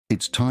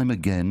It's time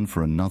again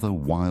for another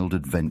wild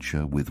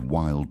adventure with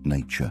wild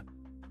nature.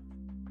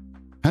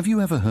 Have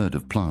you ever heard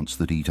of plants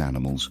that eat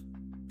animals?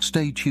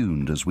 Stay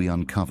tuned as we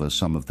uncover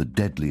some of the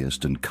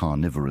deadliest and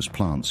carnivorous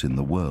plants in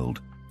the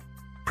world.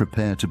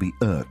 Prepare to be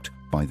irked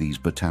by these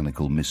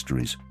botanical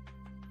mysteries.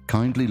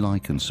 Kindly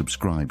like and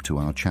subscribe to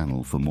our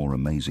channel for more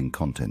amazing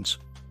contents.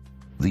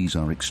 These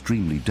are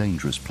extremely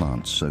dangerous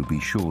plants, so be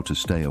sure to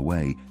stay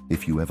away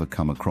if you ever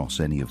come across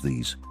any of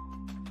these.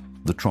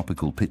 The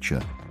tropical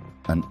pitcher,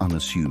 an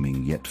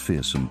unassuming yet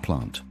fearsome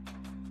plant.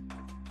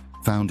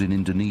 Found in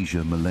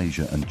Indonesia,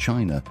 Malaysia and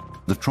China,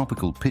 the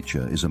tropical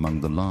pitcher is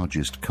among the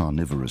largest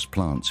carnivorous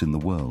plants in the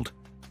world.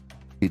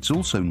 It's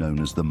also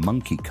known as the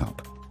monkey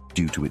cup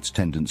due to its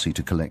tendency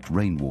to collect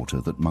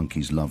rainwater that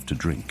monkeys love to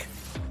drink.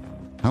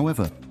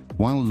 However,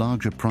 while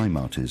larger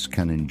primates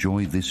can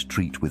enjoy this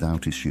treat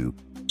without issue,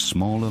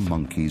 smaller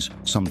monkeys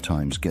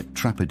sometimes get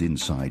trapped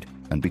inside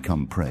and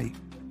become prey.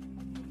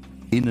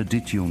 In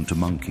addition to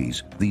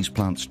monkeys, these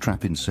plants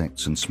trap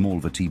insects and small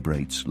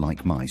vertebrates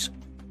like mice.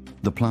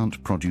 The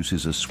plant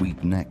produces a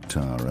sweet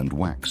nectar and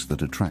wax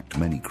that attract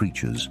many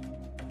creatures.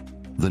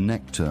 The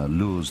nectar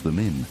lures them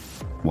in,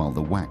 while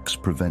the wax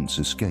prevents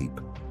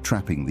escape,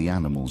 trapping the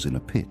animals in a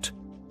pit.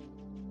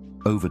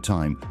 Over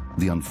time,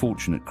 the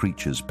unfortunate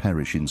creatures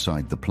perish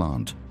inside the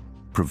plant,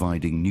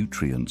 providing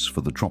nutrients for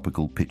the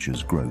tropical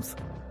pitcher's growth.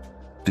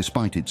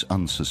 Despite its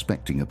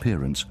unsuspecting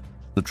appearance,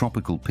 the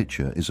tropical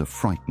pitcher is a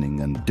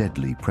frightening and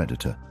deadly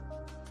predator.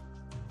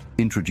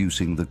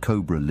 Introducing the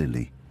cobra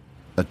lily,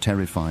 a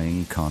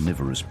terrifying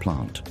carnivorous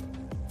plant.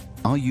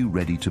 Are you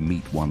ready to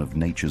meet one of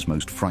nature's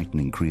most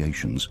frightening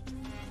creations?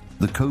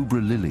 The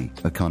cobra lily,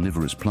 a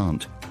carnivorous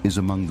plant, is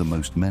among the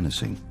most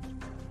menacing.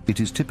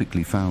 It is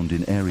typically found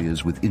in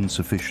areas with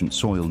insufficient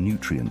soil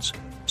nutrients,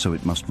 so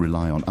it must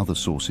rely on other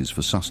sources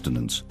for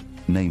sustenance,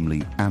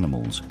 namely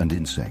animals and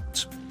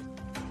insects.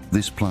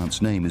 This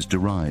plant's name is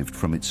derived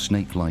from its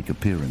snake-like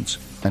appearance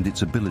and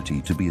its ability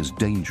to be as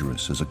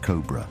dangerous as a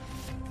cobra.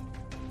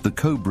 The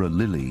cobra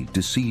lily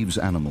deceives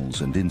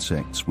animals and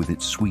insects with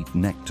its sweet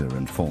nectar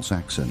and false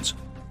accents,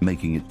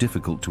 making it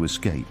difficult to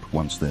escape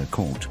once they're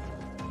caught.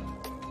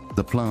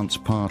 The plant's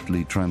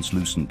partly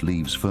translucent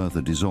leaves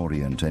further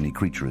disorient any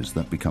creatures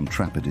that become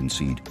trapped in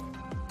seed.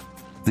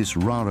 This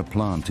rara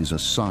plant is a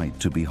sight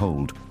to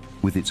behold,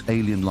 with its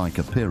alien-like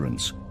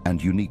appearance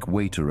and unique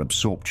water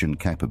absorption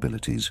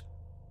capabilities.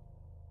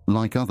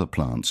 Like other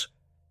plants,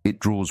 it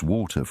draws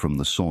water from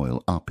the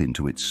soil up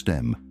into its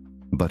stem,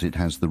 but it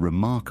has the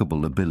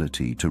remarkable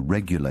ability to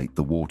regulate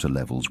the water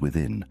levels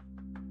within.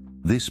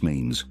 This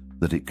means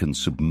that it can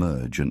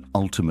submerge and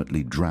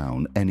ultimately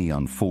drown any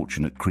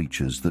unfortunate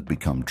creatures that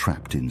become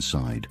trapped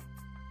inside.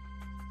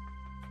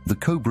 The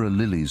cobra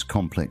lily's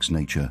complex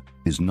nature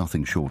is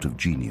nothing short of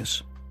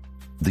genius.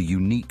 The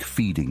unique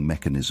feeding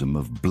mechanism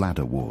of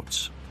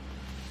bladderworts.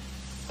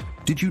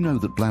 Did you know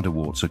that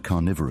bladderworts are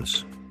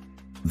carnivorous?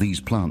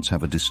 These plants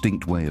have a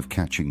distinct way of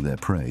catching their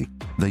prey.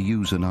 They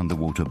use an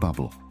underwater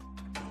bubble.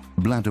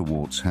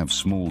 Bladderworts have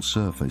small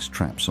surface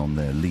traps on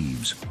their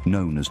leaves,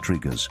 known as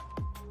triggers.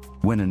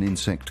 When an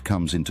insect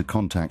comes into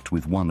contact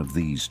with one of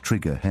these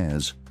trigger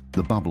hairs,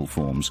 the bubble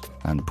forms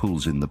and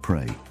pulls in the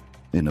prey,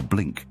 in a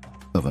blink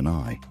of an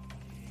eye.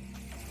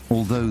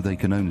 Although they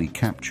can only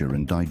capture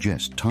and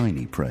digest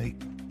tiny prey,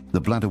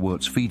 the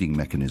bladderwort's feeding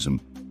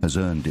mechanism has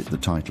earned it the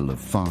title of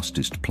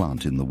fastest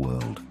plant in the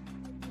world.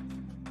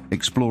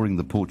 Exploring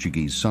the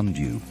Portuguese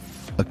sundew,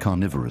 a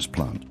carnivorous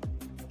plant.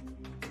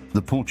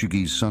 The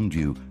Portuguese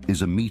sundew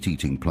is a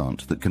meat-eating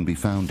plant that can be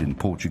found in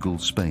Portugal,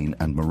 Spain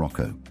and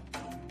Morocco.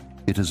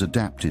 It has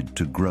adapted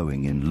to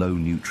growing in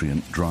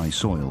low-nutrient, dry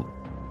soil,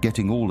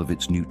 getting all of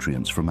its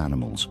nutrients from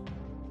animals.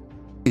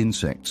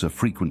 Insects are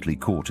frequently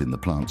caught in the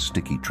plant's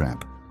sticky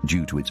trap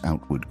due to its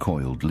outward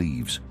coiled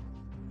leaves.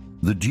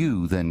 The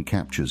dew then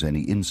captures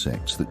any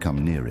insects that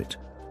come near it.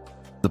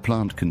 The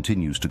plant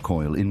continues to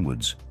coil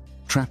inwards,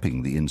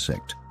 trapping the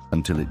insect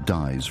until it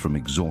dies from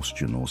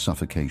exhaustion or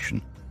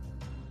suffocation.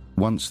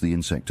 Once the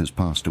insect has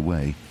passed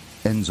away,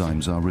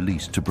 enzymes are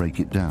released to break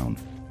it down,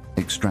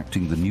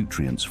 extracting the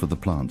nutrients for the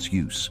plant's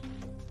use.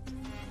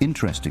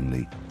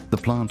 Interestingly, the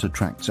plant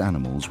attracts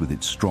animals with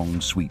its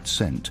strong, sweet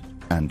scent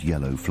and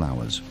yellow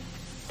flowers.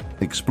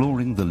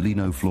 Exploring the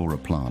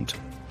Linoflora plant,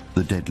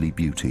 the deadly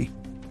beauty.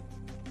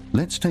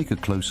 Let's take a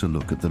closer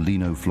look at the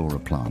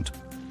Linoflora plant,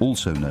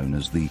 also known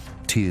as the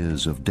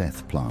Tears of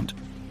Death plant,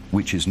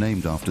 which is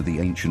named after the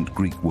ancient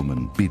Greek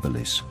woman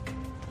Byblis.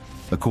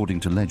 According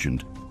to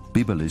legend,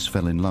 Byblis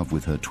fell in love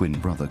with her twin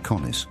brother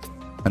Conis,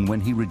 and when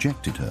he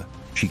rejected her,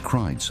 she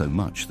cried so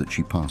much that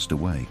she passed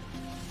away.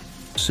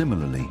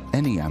 Similarly,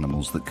 any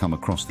animals that come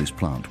across this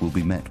plant will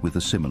be met with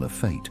a similar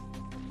fate.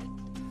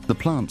 The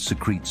plant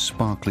secretes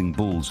sparkling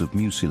balls of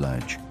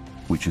mucilage,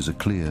 which is a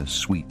clear,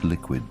 sweet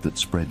liquid that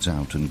spreads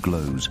out and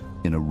glows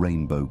in a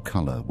rainbow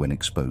color when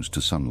exposed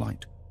to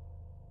sunlight.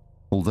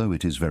 Although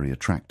it is very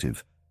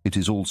attractive, it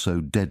is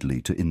also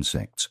deadly to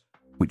insects,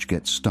 which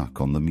get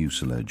stuck on the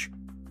mucilage.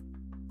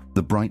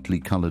 The brightly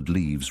colored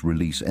leaves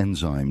release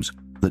enzymes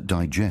that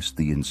digest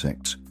the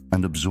insects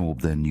and absorb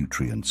their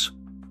nutrients.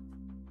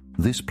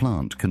 This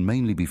plant can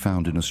mainly be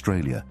found in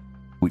Australia,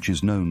 which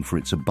is known for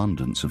its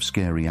abundance of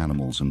scary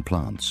animals and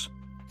plants.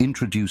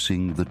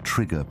 Introducing the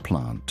trigger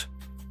plant,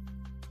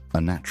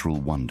 a natural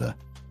wonder.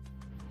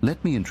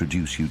 Let me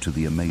introduce you to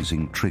the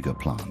amazing trigger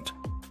plant.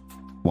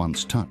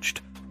 Once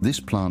touched, this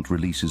plant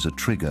releases a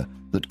trigger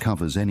that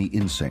covers any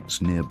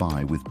insects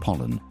nearby with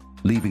pollen,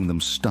 leaving them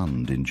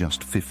stunned in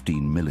just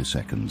 15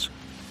 milliseconds.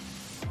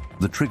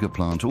 The trigger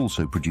plant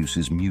also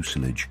produces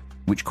mucilage,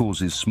 which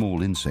causes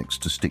small insects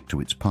to stick to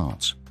its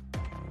parts.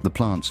 The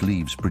plant's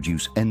leaves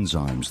produce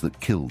enzymes that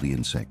kill the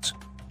insects.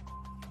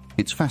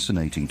 It's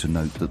fascinating to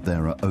note that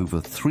there are over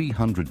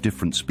 300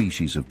 different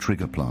species of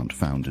trigger plant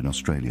found in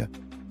Australia.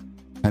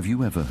 Have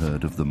you ever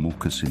heard of the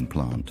moccasin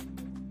plant?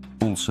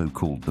 Also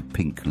called the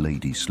pink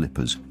lady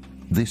slippers,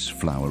 this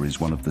flower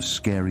is one of the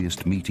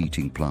scariest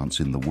meat-eating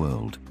plants in the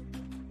world.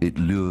 It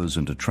lures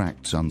and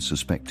attracts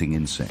unsuspecting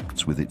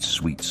insects with its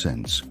sweet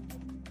scents.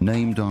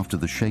 Named after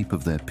the shape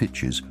of their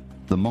pitches,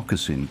 the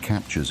moccasin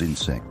captures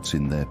insects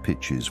in their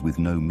pitches with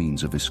no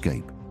means of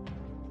escape.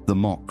 The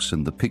mocks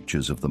and the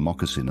pictures of the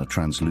moccasin are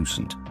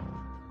translucent.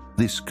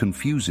 This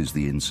confuses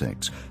the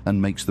insects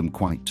and makes them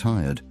quite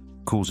tired,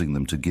 causing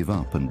them to give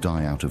up and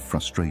die out of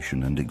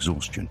frustration and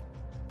exhaustion.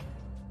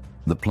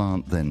 The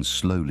plant then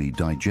slowly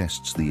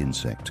digests the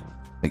insect,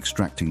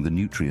 extracting the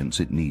nutrients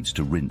it needs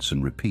to rinse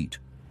and repeat.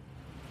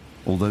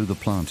 Although the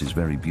plant is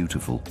very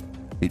beautiful,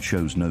 it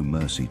shows no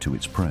mercy to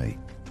its prey.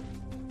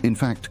 In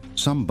fact,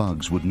 some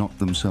bugs would knock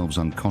themselves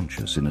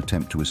unconscious in an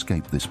attempt to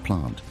escape this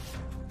plant.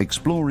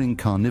 Exploring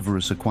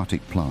carnivorous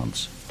aquatic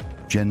plants,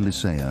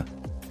 Genlisea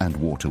and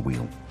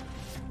waterwheel.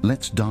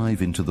 Let's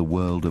dive into the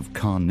world of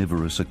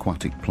carnivorous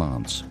aquatic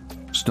plants,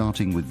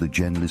 starting with the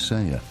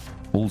Genlisea,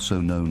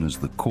 also known as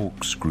the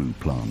corkscrew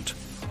plant.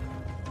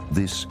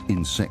 This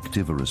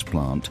insectivorous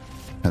plant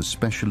has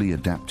specially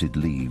adapted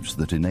leaves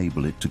that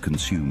enable it to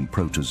consume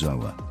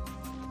protozoa.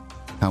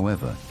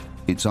 However,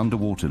 its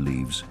underwater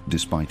leaves,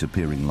 despite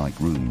appearing like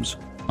rooms,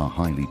 are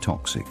highly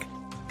toxic.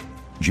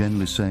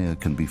 Genlisea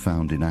can be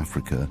found in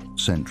Africa,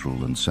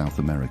 Central and South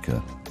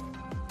America.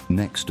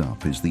 Next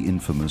up is the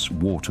infamous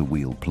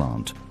waterwheel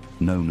plant,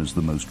 known as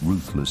the most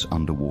ruthless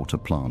underwater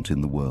plant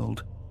in the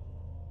world.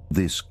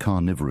 This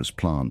carnivorous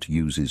plant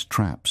uses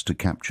traps to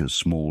capture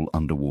small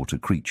underwater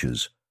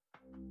creatures.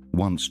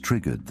 Once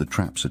triggered, the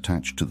traps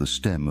attached to the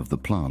stem of the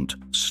plant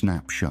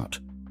snap shut,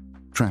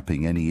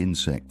 trapping any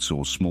insects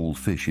or small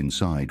fish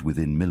inside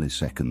within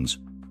milliseconds.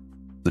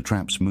 The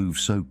traps move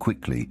so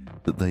quickly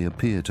that they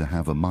appear to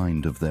have a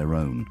mind of their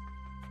own.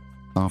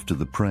 After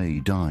the prey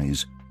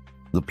dies,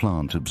 the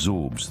plant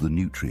absorbs the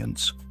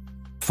nutrients.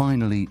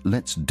 Finally,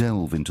 let's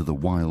delve into the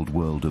wild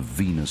world of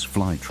Venus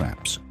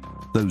flytraps,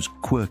 those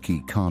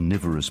quirky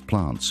carnivorous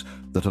plants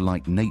that are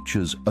like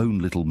nature's own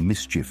little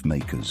mischief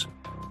makers.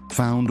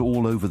 Found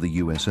all over the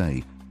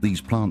USA, these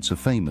plants are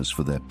famous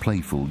for their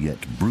playful yet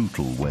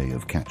brutal way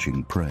of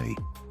catching prey.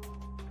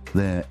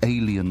 Their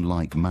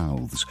alien-like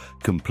mouths,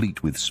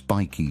 complete with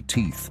spiky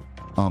teeth,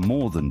 are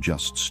more than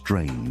just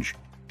strange,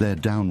 they're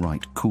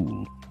downright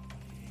cool.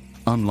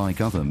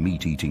 Unlike other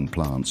meat-eating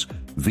plants,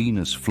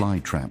 Venus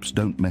flytraps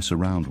don't mess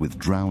around with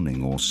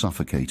drowning or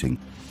suffocating.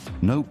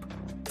 Nope,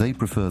 they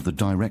prefer the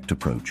direct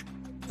approach.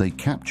 They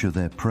capture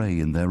their prey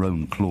in their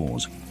own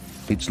claws.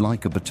 It's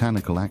like a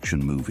botanical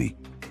action movie.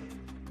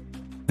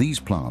 These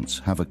plants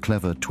have a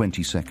clever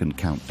 20-second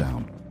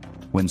countdown.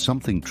 When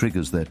something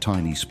triggers their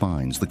tiny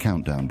spines, the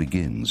countdown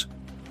begins.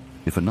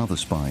 If another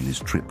spine is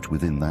tripped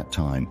within that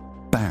time,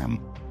 bam!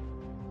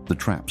 The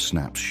trap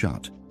snaps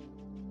shut.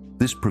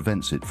 This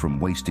prevents it from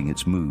wasting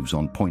its moves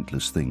on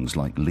pointless things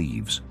like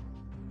leaves.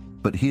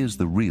 But here's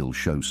the real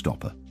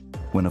showstopper.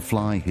 When a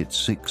fly hits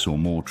 6 or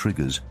more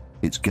triggers,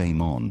 it's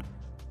game on.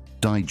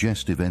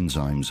 Digestive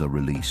enzymes are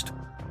released,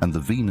 and the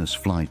Venus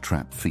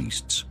flytrap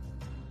feasts.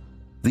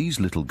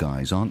 These little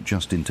guys aren't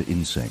just into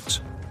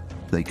insects.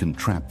 They can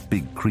trap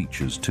big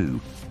creatures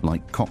too,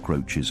 like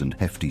cockroaches and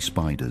hefty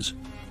spiders.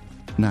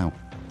 Now,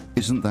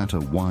 isn't that a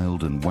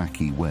wild and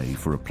wacky way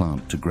for a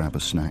plant to grab a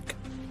snack?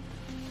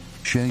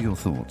 Share your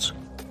thoughts.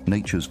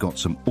 Nature's got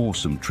some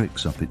awesome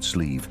tricks up its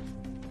sleeve.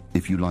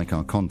 If you like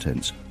our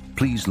contents,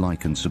 please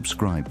like and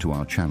subscribe to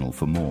our channel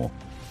for more.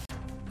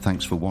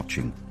 Thanks for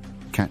watching.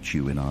 Catch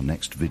you in our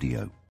next video.